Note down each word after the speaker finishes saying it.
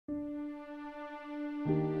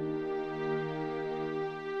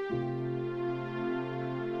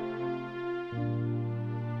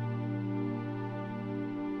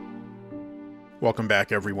Welcome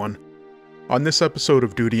back, everyone. On this episode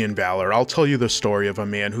of Duty and Valor, I'll tell you the story of a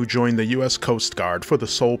man who joined the US Coast Guard for the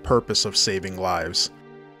sole purpose of saving lives.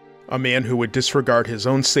 A man who would disregard his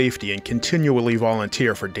own safety and continually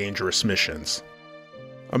volunteer for dangerous missions.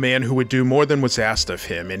 A man who would do more than was asked of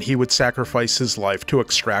him, and he would sacrifice his life to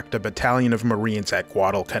extract a battalion of Marines at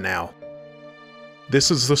Guadalcanal. This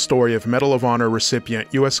is the story of Medal of Honor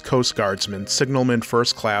recipient US Coast Guardsman Signalman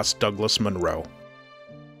First Class Douglas Munro.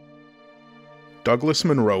 Douglas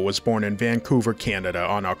Munro was born in Vancouver, Canada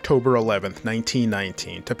on October 11,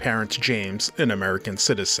 1919 to parents James, an American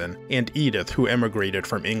citizen, and Edith, who emigrated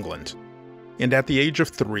from England. And at the age of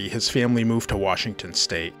 3, his family moved to Washington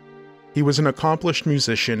State. He was an accomplished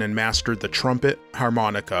musician and mastered the trumpet,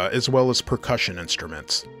 harmonica, as well as percussion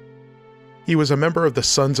instruments. He was a member of the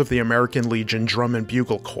Sons of the American Legion Drum and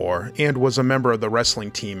Bugle Corps and was a member of the wrestling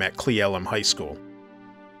team at Cle Elum High School.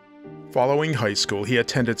 Following high school, he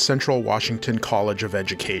attended Central Washington College of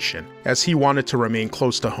Education, as he wanted to remain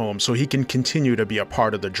close to home so he can continue to be a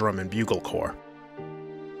part of the Drum and Bugle Corps.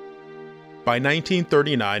 By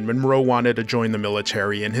 1939, Munro wanted to join the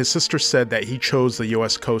military, and his sister said that he chose the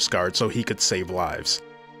US Coast Guard so he could save lives.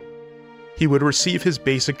 He would receive his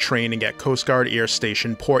basic training at Coast Guard Air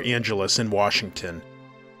Station Port Angeles in Washington,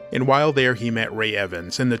 and while there he met Ray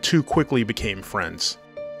Evans, and the two quickly became friends.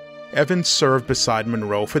 Evans served beside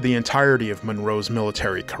Munro for the entirety of Munro's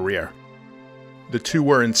military career. The two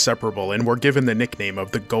were inseparable and were given the nickname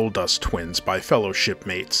of the Gold Dust Twins by fellow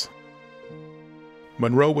shipmates.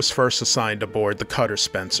 Munro was first assigned aboard the cutter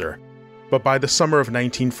Spencer, but by the summer of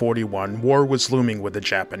 1941, war was looming with the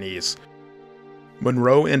Japanese.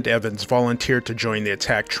 Munro and Evans volunteered to join the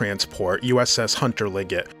attack transport USS Hunter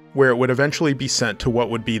Liggett, where it would eventually be sent to what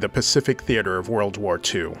would be the Pacific theater of World War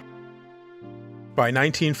II. By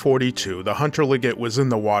 1942, the Hunter Liggett was in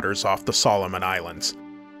the waters off the Solomon Islands.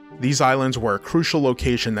 These islands were a crucial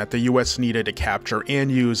location that the US needed to capture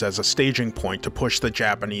and use as a staging point to push the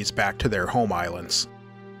Japanese back to their home islands.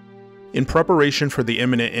 In preparation for the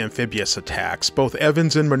imminent amphibious attacks, both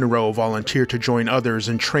Evans and Munro volunteered to join others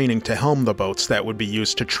in training to helm the boats that would be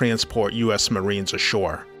used to transport US Marines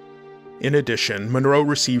ashore. In addition, Munro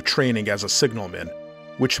received training as a signalman,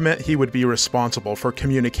 which meant he would be responsible for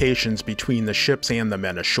communications between the ships and the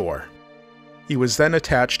men ashore. He was then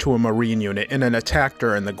attached to a Marine unit in an attack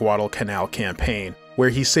during the Guadalcanal campaign, where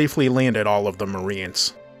he safely landed all of the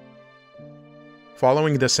Marines.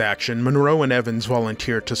 Following this action, Munro and Evans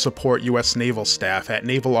volunteered to support US naval staff at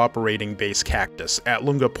Naval Operating Base Cactus at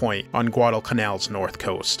Lunga Point on Guadalcanal's north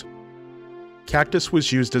coast. Cactus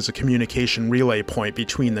was used as a communication relay point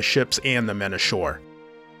between the ships and the men ashore.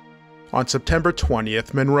 On September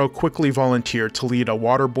 20th, Munro quickly volunteered to lead a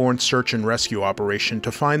waterborne search and rescue operation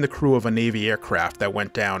to find the crew of a Navy aircraft that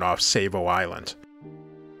went down off Savo Island.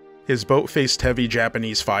 His boat faced heavy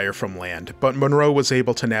Japanese fire from land, but Munro was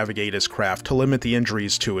able to navigate his craft to limit the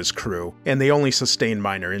injuries to his crew, and they only sustained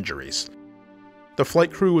minor injuries. The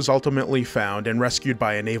flight crew was ultimately found and rescued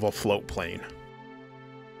by a naval float plane.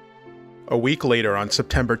 A week later, on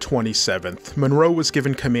September 27th, Munro was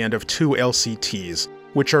given command of 2 LCTs,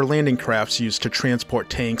 which are landing crafts used to transport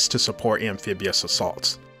tanks to support amphibious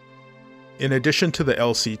assaults. In addition to the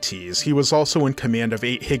LCTs, he was also in command of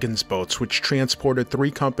 8 Higgins boats, which transported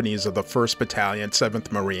 3 companies of the 1st Battalion,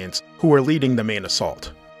 7th Marines, who were leading the main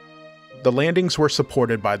assault. The landings were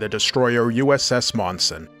supported by the destroyer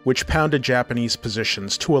SM1c, which pounded Japanese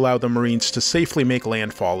positions to allow the Marines to safely make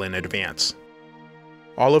landfall in advance.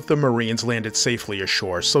 All of the Marines landed safely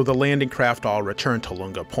ashore, so the landing craft all returned to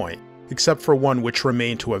Lunga Point, except for one which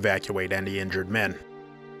remained to evacuate any injured men.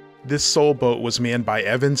 This sole boat was manned by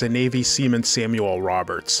Evans and Navy Seaman Samuel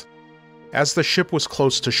Roberts. As the ship was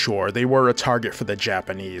close to shore, they were a target for the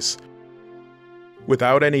Japanese.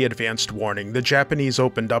 Without any advanced warning, the Japanese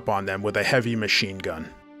opened up on them with a heavy machine gun.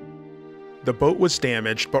 The boat was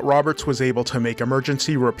damaged, but Roberts was able to make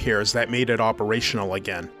emergency repairs that made it operational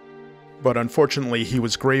again. But unfortunately, he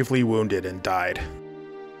was gravely wounded and died.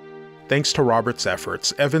 Thanks to Roberts'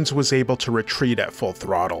 efforts, Evans was able to retreat at full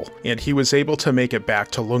throttle, and he was able to make it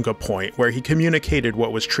back to Lunga Point, where he communicated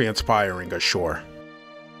what was transpiring ashore.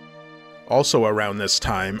 Also around this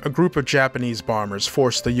time, a group of Japanese bombers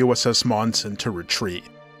forced the USS Monson to retreat.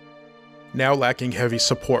 Now lacking heavy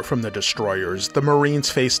support from the destroyers, the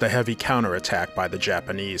Marines faced a heavy counterattack by the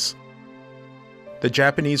Japanese. The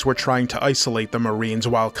Japanese were trying to isolate the Marines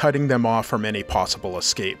while cutting them off from any possible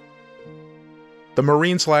escape. The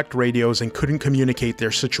Marines lacked radios and couldn't communicate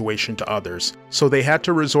their situation to others, so they had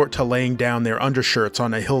to resort to laying down their undershirts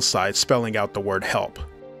on a hillside spelling out the word help.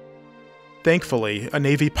 Thankfully, a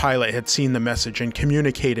Navy pilot had seen the message and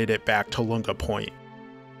communicated it back to Lunga Point.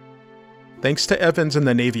 Thanks to Evans and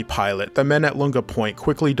the Navy pilot, the men at Lunga Point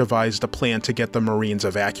quickly devised a plan to get the Marines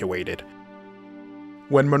evacuated.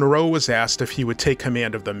 When Munro was asked if he would take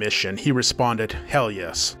command of the mission, he responded, "Hell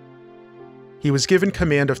yes." He was given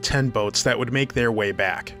command of 10 boats that would make their way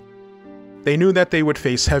back. They knew that they would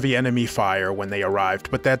face heavy enemy fire when they arrived,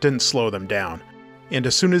 but that didn't slow them down, and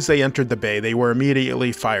as soon as they entered the bay, they were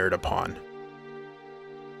immediately fired upon.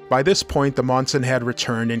 By this point, the Monson had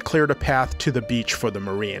returned and cleared a path to the beach for the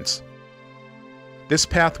Marines. This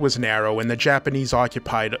path was narrow, and the Japanese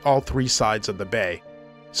occupied all 3 sides of the bay,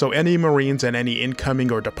 so any Marines and any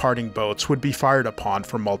incoming or departing boats would be fired upon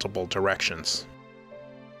from multiple directions.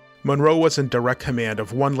 Munro was in direct command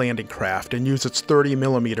of one landing craft and used its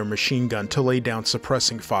 30mm machine gun to lay down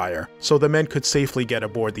suppressing fire, so the men could safely get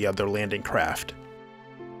aboard the other landing craft.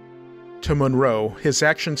 To Munro, his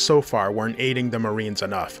actions so far weren't aiding the Marines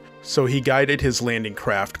enough, so he guided his landing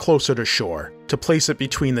craft closer to shore, to place it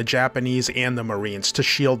between the Japanese and the Marines to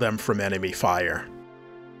shield them from enemy fire.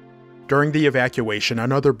 During the evacuation,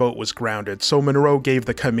 another boat was grounded, so Munro gave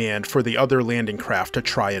the command for the other landing craft to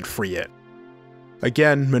try and free it.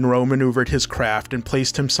 Again, Munro maneuvered his craft and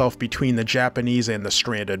placed himself between the Japanese and the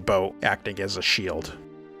stranded boat, acting as a shield.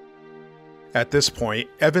 At this point,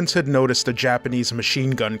 Evans had noticed a Japanese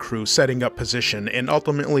machine gun crew setting up position and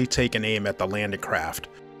ultimately taken aim at the landing craft.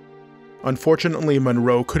 Unfortunately,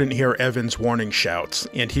 Munro couldn't hear Evans' warning shouts,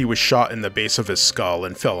 and he was shot in the base of his skull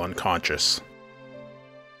and fell unconscious.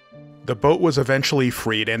 The boat was eventually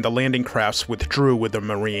freed and the landing crafts withdrew with the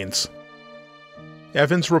Marines.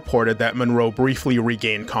 Evans reported that Munro briefly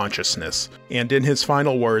regained consciousness, and in his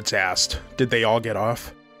final words asked, "Did they all get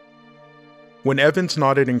off?" When Evans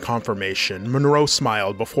nodded in confirmation, Munro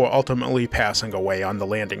smiled before ultimately passing away on the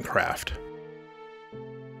landing craft.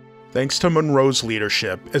 Thanks to Munro's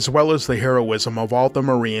leadership, as well as the heroism of all the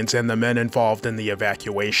Marines and the men involved in the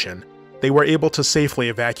evacuation, they were able to safely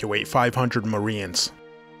evacuate 500 Marines.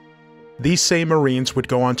 These same Marines would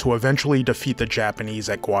go on to eventually defeat the Japanese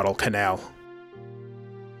at Guadalcanal.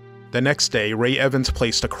 The next day, Ray Evans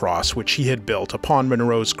placed a cross which he had built upon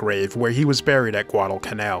Munro's grave where he was buried at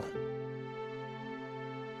Guadalcanal.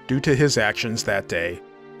 Due to his actions that day,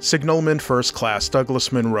 Signalman First Class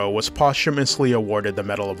Douglas Munro was posthumously awarded the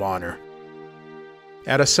Medal of Honor.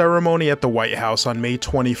 At a ceremony at the White House on May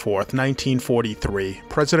 24, 1943,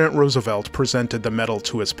 President Roosevelt presented the medal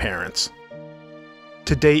to his parents.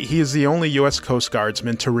 To date, he is the only U.S. Coast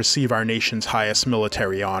Guardsman to receive our nation's highest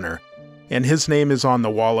military honor, and his name is on the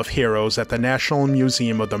Wall of Heroes at the National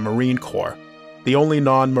Museum of the Marine Corps, the only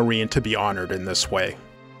non-Marine to be honored in this way.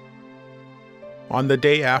 On the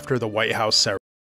day after the White House ceremony,